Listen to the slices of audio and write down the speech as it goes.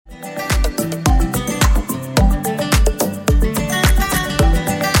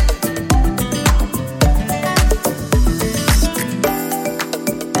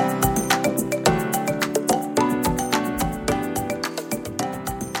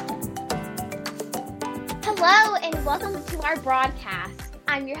Hello and welcome to our broadcast.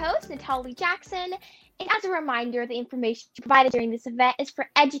 I'm your host, Natalie Jackson, and as a reminder, the information provided during this event is for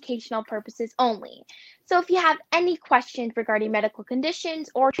educational purposes only. So if you have any questions regarding medical conditions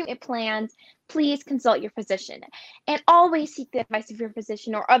or treatment plans, please consult your physician. And always seek the advice of your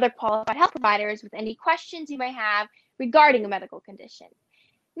physician or other qualified health providers with any questions you may have regarding a medical condition.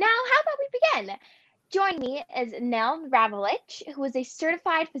 Now, how about we begin? Joining me is Nell Ravelich, who is a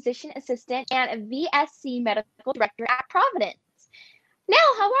certified physician assistant and a VSC medical director at Providence. Nell,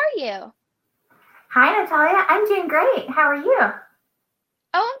 how are you? Hi, Natalia. I'm doing great. How are you?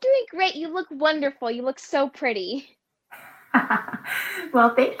 Oh, I'm doing great. You look wonderful. You look so pretty.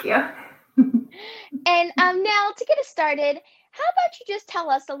 Well, thank you. And Nell, to get us started, how about you just tell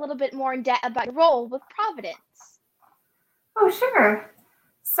us a little bit more in depth about your role with Providence? Oh, sure.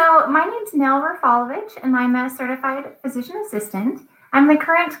 So my name's Nell Ravelich, and I'm a certified physician assistant. I'm the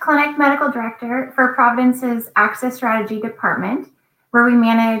current clinic medical director for Providence's Access Strategy Department, where we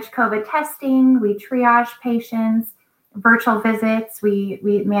manage COVID testing, we triage patients, virtual visits, we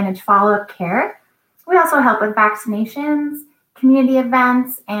manage follow-up care. We also help with vaccinations, community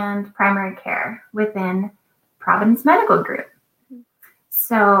events, and primary care within Providence Medical Group.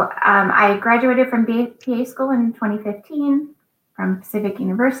 So I graduated from PA school in 2015 from Pacific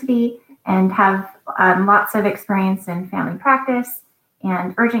University and have lots of experience in family practice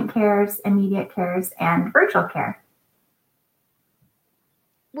and urgent cares, immediate cares, and virtual care.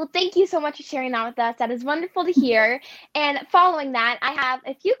 Well, thank you so much for sharing that with us. That is wonderful to hear. And following that, I have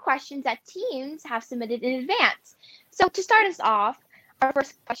a few questions that teens have submitted in advance. So to start us off, our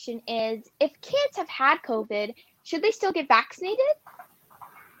first question is, if kids have had COVID, should they still get vaccinated?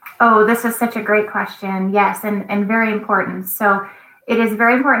 Oh, this is such a great question. Yes, and very important. So it is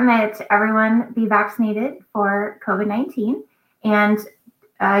very important that everyone be vaccinated for COVID-19. And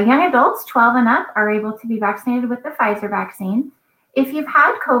young adults 12 and up are able to be vaccinated with the Pfizer vaccine. If you've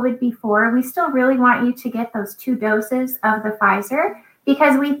had COVID before, we still really want you to get those 2 doses of the Pfizer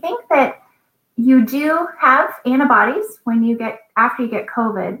because we think that you do have antibodies after you get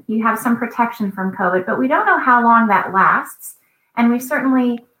COVID. You have some protection from COVID, but we don't know how long that lasts. And we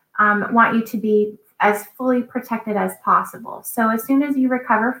certainly want you to be as fully protected as possible. So as soon as you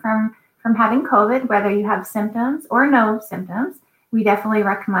recover from having COVID, whether you have symptoms or no symptoms, we definitely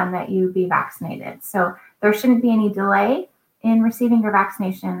recommend that you be vaccinated. So there shouldn't be any delay in receiving your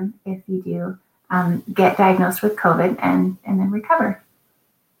vaccination if you do get diagnosed with COVID and then recover.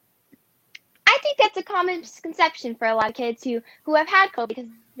 I think that's a common misconception for a lot of kids who have had COVID because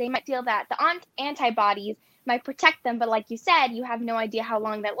they might feel that the antibodies might protect them, but like you said, you have no idea how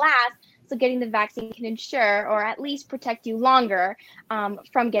long that lasts. So getting the vaccine can ensure or at least protect you longer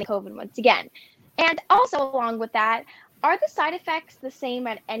from getting COVID once again. And also along with that, are the side effects the same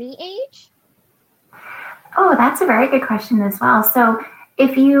at any age? Oh, that's a very good question as well. So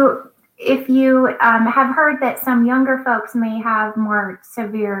if you have heard that some younger folks may have more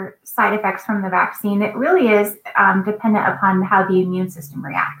severe side effects from the vaccine, it really is dependent upon how the immune system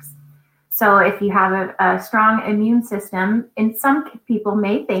reacts. So if you have a strong immune system, and some people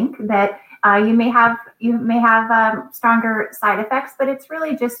may think that you may have stronger side effects, but it's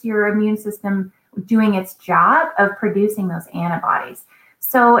really just your immune system doing its job of producing those antibodies.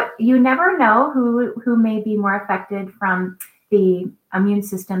 So you never know who may be more affected from the immune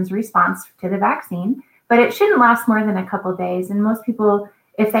system's response to the vaccine, but it shouldn't last more than a couple days. And most people,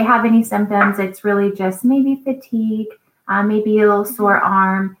 if they have any symptoms, it's really just maybe fatigue, maybe a little sore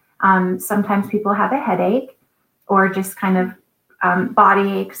arm. Sometimes people have a headache or just kind of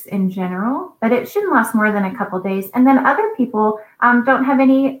body aches in general, but it shouldn't last more than a couple days. And then other people don't have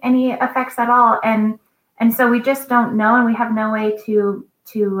any effects at all. And so we just don't know, and we have no way to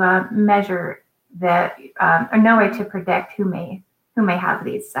measure that, or no way to predict who may have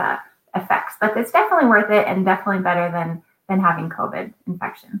these effects. But it's definitely worth it and definitely better than having COVID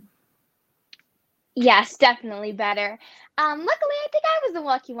infection. Yes, definitely better. Luckily, I think I was the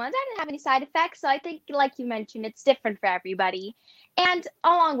lucky one. I didn't have any side effects, so I think, like you mentioned, it's different for everybody. And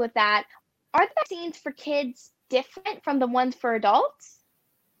along with that, are the vaccines for kids different from the ones for adults?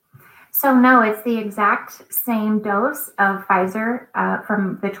 So no, it's the exact same dose of Pfizer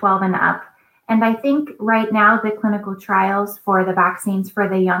from the 12 and up. And I think right now the clinical trials for the vaccines for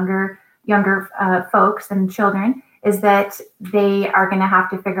the younger folks and children is that they are going to have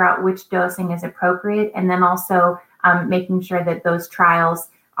to figure out which dosing is appropriate, and then also making sure that those trials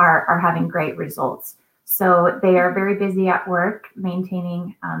are having great results. So they are very busy at work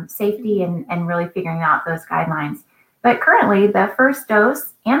maintaining safety and really figuring out those guidelines. But currently, the first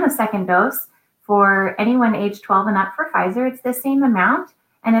dose and the second dose for anyone age 12 and up for Pfizer, it's the same amount,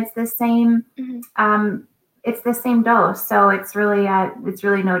 and it's the same it's the same dose. So it's really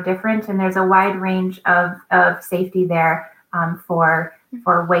no different. And there's a wide range of safety there for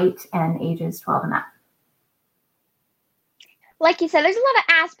weight and ages 12 and up. Like you said, there's a lot of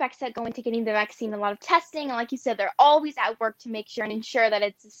aspects that go into getting the vaccine, a lot of testing. And like you said, they're always at work to make sure and ensure that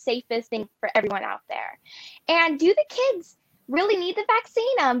it's the safest thing for everyone out there. And do the kids really need the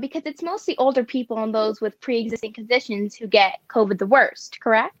vaccine? Because it's mostly older people and those with pre-existing conditions who get COVID the worst,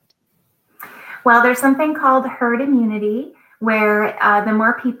 correct? Well, there's something called herd immunity, where the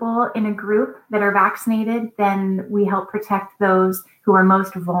more people in a group that are vaccinated, then we help protect those who are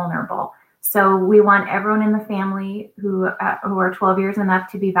most vulnerable. So we want everyone in the family who are 12 years and up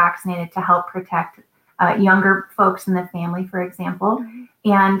to be vaccinated to help protect younger folks in the family, for example. Mm-hmm.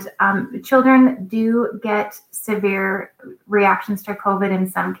 And children do get severe reactions to COVID in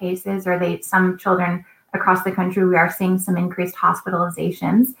some cases, or some children across the country, we are seeing some increased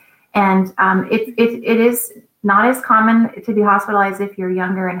hospitalizations. And it is not as common to be hospitalized if you're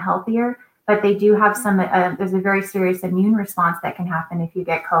younger and healthier, but they do have there's a very serious immune response that can happen if you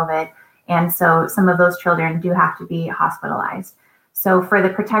get COVID. And so some of those children do have to be hospitalized. So for the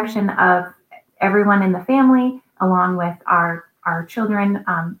protection of everyone in the family, along with our children,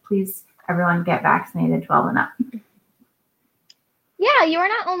 please, everyone get vaccinated 12 and up. Yeah, you are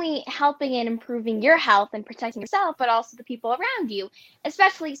not only helping in improving your health and protecting yourself, but also the people around you,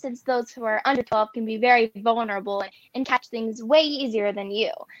 especially since those who are under 12 can be very vulnerable and catch things way easier than you.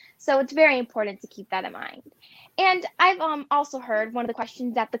 So it's very important to keep that in mind. And I've also heard one of the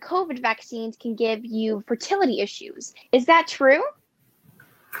questions that the COVID vaccines can give you fertility issues. Is that true?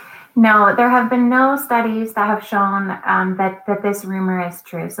 No, there have been no studies that have shown that this rumor is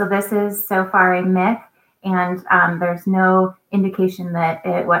true. So this is so far a myth, and there's no indication that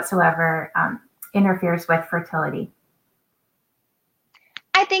it whatsoever interferes with fertility.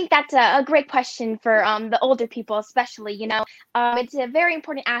 I think that's a great question for the older people, especially. It's a very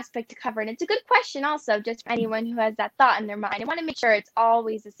important aspect to cover, and it's a good question also just for anyone who has that thought in their mind. I want to make sure it's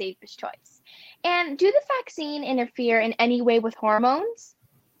always the safest choice. And do the vaccine interfere in any way with hormones?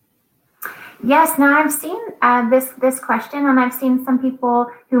 Yes. Now I've seen this question, and I've seen some people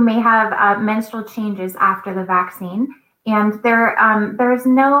who may have menstrual changes after the vaccine, and there's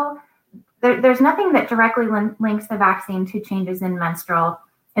nothing that directly links the vaccine to changes in the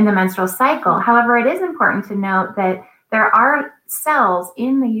menstrual cycle. However, it is important to note that there are cells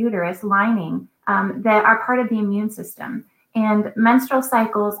in the uterus lining that are part of the immune system. And menstrual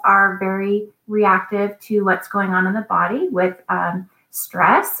cycles are very reactive to what's going on in the body with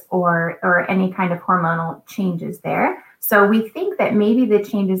stress or any kind of hormonal changes there. So we think that maybe the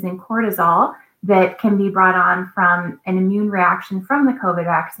changes in cortisol that can be brought on from an immune reaction from the COVID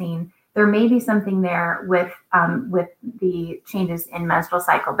vaccine, there may be something there with the changes in menstrual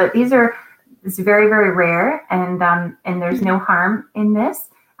cycle. But it's very, very rare, and there's no harm in this.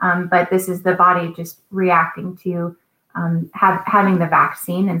 But this is the body just reacting to having the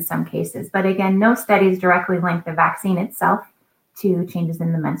vaccine in some cases. But again, no studies directly link the vaccine itself to changes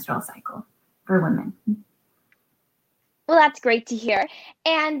in the menstrual cycle for women. Well, that's great to hear.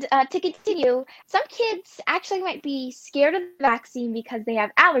 And to continue, some kids actually might be scared of the vaccine because they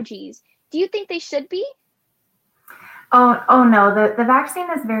have allergies. Do you think they should be? Oh no, the vaccine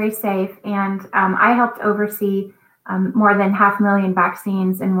is very safe, and I helped oversee more than 500,000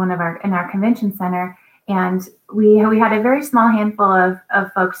 vaccines in our convention center, and we had a very small handful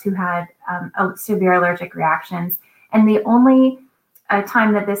of folks who had severe allergic reactions, and the only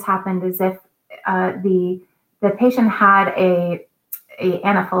time that this happened is if the patient had a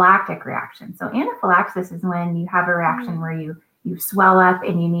anaphylactic reaction. So anaphylaxis is when you have a reaction where you swell up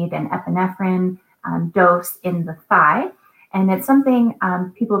and you need an epinephrine dose in the thigh. And it's something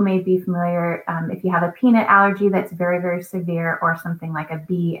people may be familiar if you have a peanut allergy that's very, very severe, or something like a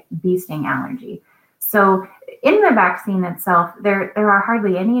bee sting allergy. So in the vaccine itself, there are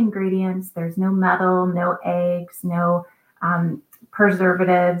hardly any ingredients. There's no metal, no eggs, no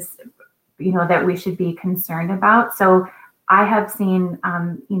preservatives, that we should be concerned about. So I have seen,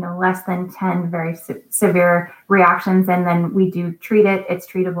 less than 10 very severe reactions, and then we do treat it. It's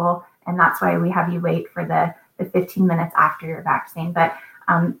treatable, and that's why we have you wait for the 15 minutes after your vaccine. But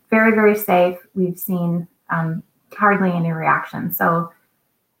very, very safe. We've seen hardly any reactions. So,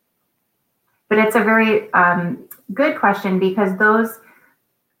 but it's a very good question, because those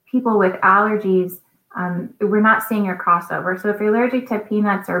people with allergies, we're not seeing your crossover. So if you're allergic to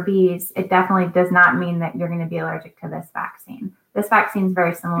peanuts or bees, it definitely does not mean that you're going to be allergic to this vaccine. This vaccine is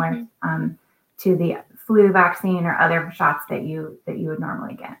very similar to the flu vaccine or other shots that you would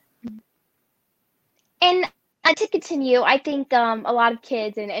normally get. And And to continue, I think a lot of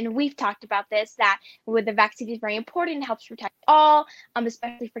kids, and we've talked about this, that with the vaccine is very important, it helps protect all,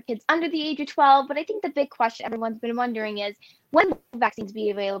 especially for kids under the age of 12. But I think the big question everyone's been wondering is, when will vaccines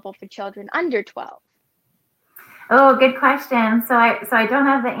be available for children under 12? Oh, good question. So I don't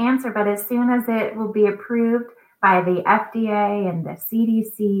have the answer, but as soon as it will be approved by the FDA and the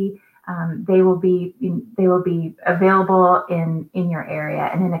CDC, they will be available in your area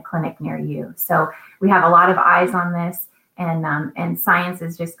and in a clinic near you. So we have a lot of eyes on this, and science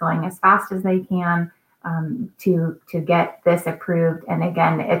is just going as fast as they can to get this approved. And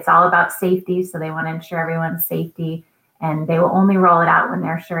again, it's all about safety, so they want to ensure everyone's safety, and they will only roll it out when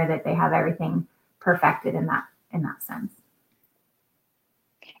they're sure that they have everything perfected in that sense.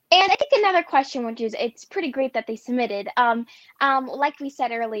 And I think another question, which is, it's pretty great that they submitted, like we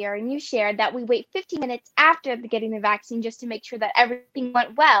said earlier, and you shared, that we wait 15 minutes after getting the vaccine just to make sure that everything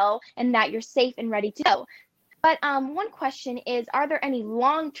went well and that you're safe and ready to go. But one question is, are there any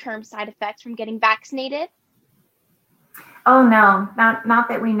long-term side effects from getting vaccinated? Oh no, not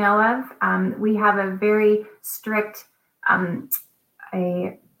that we know of. We have a very strict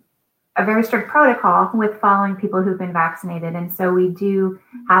a very strict protocol with following people who've been vaccinated. And so we do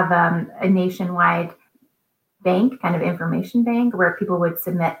have a nationwide bank, kind of information bank, where people would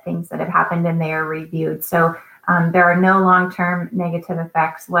submit things that have happened and they are reviewed. So there are no long-term negative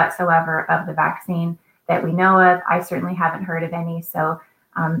effects whatsoever of the vaccine that we know of. I certainly haven't heard of any. So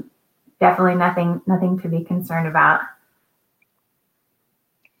definitely nothing to be concerned about.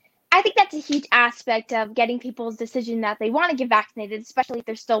 I think that's a huge aspect of getting people's decision that they want to get vaccinated, especially if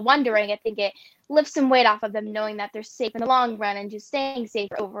they're still wondering. I think it lifts some weight off of them knowing that they're safe in the long run and just staying safe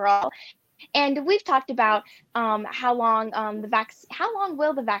overall. And we've talked about how long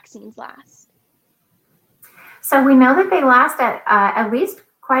will the vaccines last? So we know that they last at least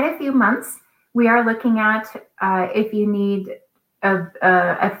quite a few months. We are looking at if you need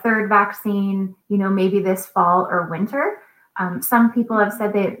a third vaccine, maybe this fall or winter. Some people have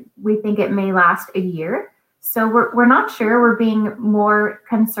said that we think it may last a year. So we're not sure. We're being more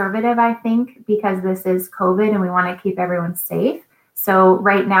conservative, I think, because this is COVID and we want to keep everyone safe. So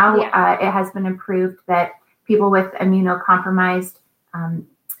right now, it has been approved that people with immunocompromised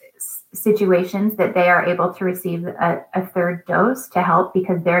situations, that they are able to receive a third dose to help,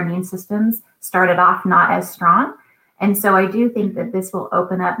 because their immune systems started off not as strong. And so I do think that this will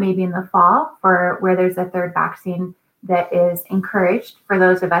open up maybe in the fall for where there's a third vaccine that is encouraged for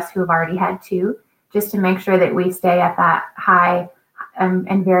those of us who have already had two, just to make sure that we stay at that high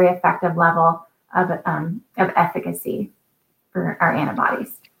and very effective level of efficacy for our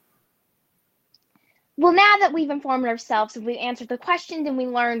antibodies. Well, now that we've informed ourselves and we've answered the questions and we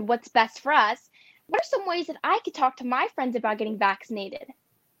learned what's best for us, what are some ways that I could talk to my friends about getting vaccinated?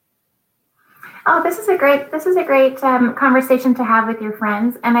 Oh, this is a great conversation to have with your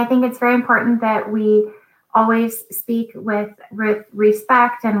friends. And I think it's very important that we always speak with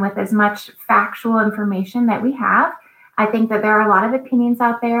respect and with as much factual information that we have. I think that there are a lot of opinions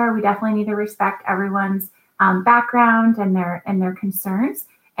out there. We definitely need to respect everyone's background and their concerns.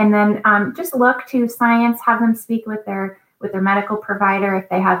 And then just look to science, have them speak with their medical provider if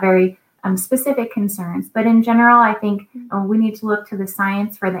they have very specific concerns. But in general, I think we need to look to the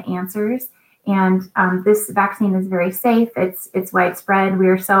science for the answers. And this vaccine is very safe. It's widespread. We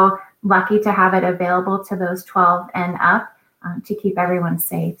are so lucky to have it available to those 12 and up to keep everyone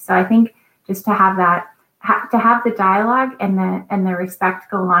safe. So I think just to have that, to have the dialogue and the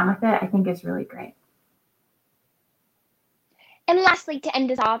respect go along with it, I think is really great. And lastly, to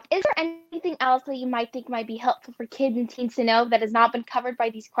end us off, is there anything else that you might think might be helpful for kids and teens to know that has not been covered by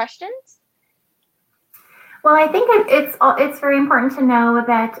these questions? Well, I think it's very important to know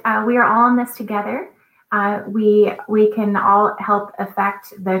that we are all in this together. We can all help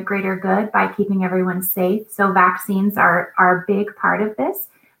affect the greater good by keeping everyone safe. So vaccines are a big part of this,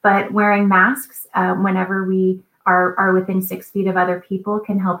 but wearing masks whenever we are within 6 feet of other people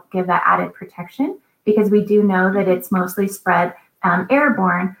can help give that added protection, because we do know that it's mostly spread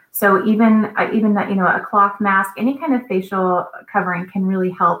airborne. So even a cloth mask, any kind of facial covering can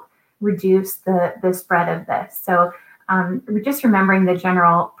really help reduce the spread of this. So we're just remembering the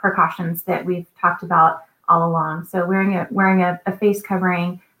general precautions that we've talked about all along. So wearing a face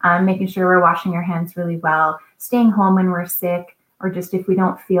covering, making sure we're washing our hands really well, staying home when we're sick, or just if we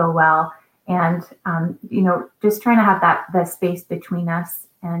don't feel well, and just trying to have the space between us,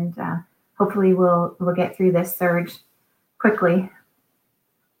 and hopefully we'll get through this surge quickly.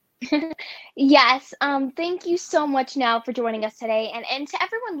 Yes. Thank you so much, Nell, for joining us today. And to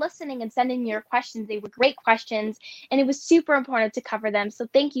everyone listening and sending your questions. They were great questions, and it was super important to cover them. So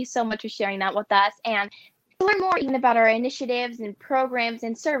thank you so much for sharing that with us. And To learn more even about our initiatives and programs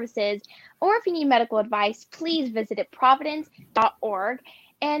and services, or if you need medical advice, please visit at providence.org.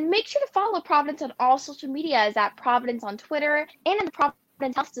 And make sure to follow Providence on all social medias at Providence on Twitter and in the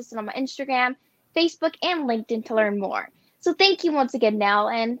Providence Health System on my Instagram, Facebook, and LinkedIn to learn more. So thank you once again, Nell,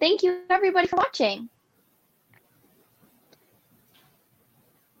 and thank you everybody for watching.